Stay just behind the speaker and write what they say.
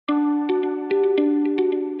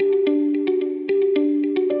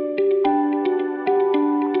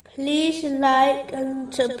like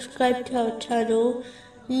and subscribe to our channel.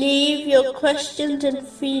 Leave your questions and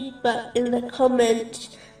feedback in the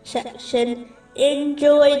comments section.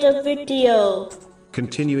 Enjoy the video.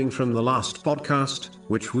 Continuing from the last podcast,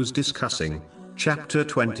 which was discussing chapter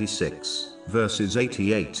 26, verses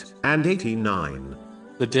 88 and 89.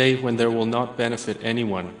 The day when there will not benefit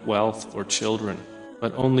anyone, wealth or children,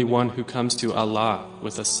 but only one who comes to Allah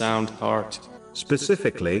with a sound heart.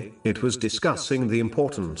 Specifically, it was discussing the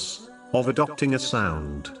importance of adopting a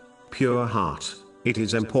sound, pure heart. It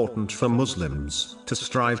is important for Muslims to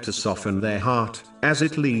strive to soften their heart, as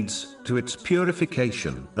it leads to its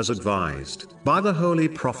purification, as advised by the Holy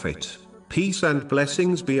Prophet, peace and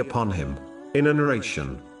blessings be upon him, in a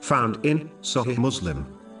narration found in Sahih Muslim,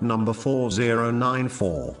 number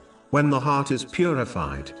 4094. When the heart is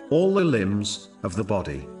purified, all the limbs of the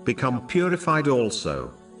body become purified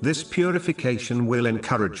also. This purification will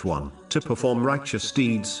encourage one to perform righteous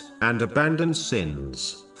deeds and abandon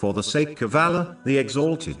sins, for the sake of Allah, the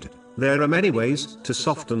Exalted. There are many ways to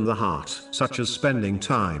soften the heart, such as spending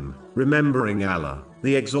time remembering Allah,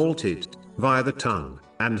 the Exalted, via the tongue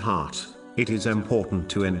and heart. It is important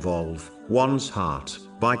to involve one's heart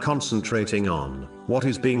by concentrating on what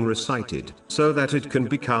is being recited, so that it can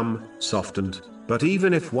become softened. But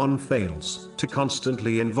even if one fails to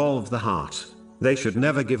constantly involve the heart, they should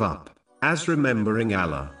never give up, as remembering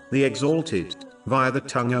Allah, the Exalted, via the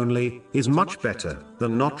tongue only, is much better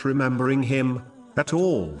than not remembering Him at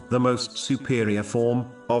all. The most superior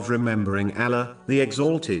form of remembering Allah, the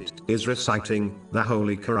Exalted, is reciting the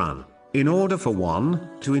Holy Quran. In order for one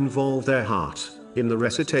to involve their heart in the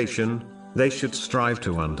recitation, they should strive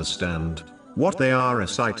to understand what they are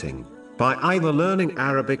reciting, by either learning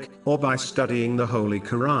Arabic or by studying the Holy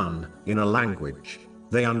Quran in a language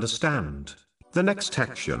they understand. The next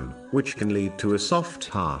action, which can lead to a soft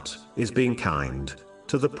heart, is being kind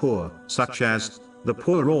to the poor, such as the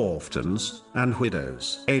poor orphans and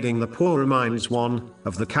widows. Aiding the poor reminds one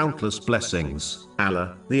of the countless blessings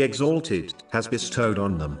Allah, the Exalted, has bestowed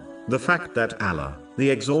on them. The fact that Allah, the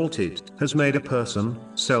Exalted, has made a person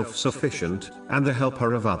self-sufficient and the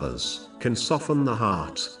helper of others can soften the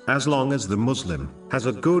heart, as long as the Muslim has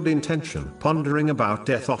a good intention. Pondering about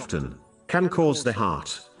death often can cause the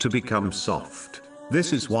heart to become soft.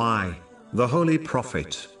 This is why the Holy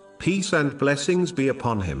Prophet, peace and blessings be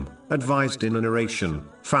upon him, advised in a narration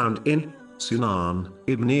found in Sunan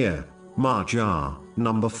Ibn Majah,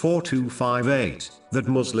 number 4258, that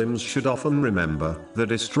Muslims should often remember the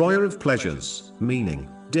destroyer of pleasures, meaning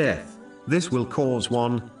death. This will cause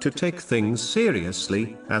one to take things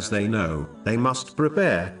seriously, as they know they must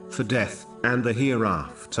prepare for death and the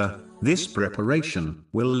hereafter. This preparation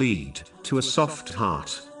will lead to a soft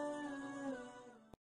heart,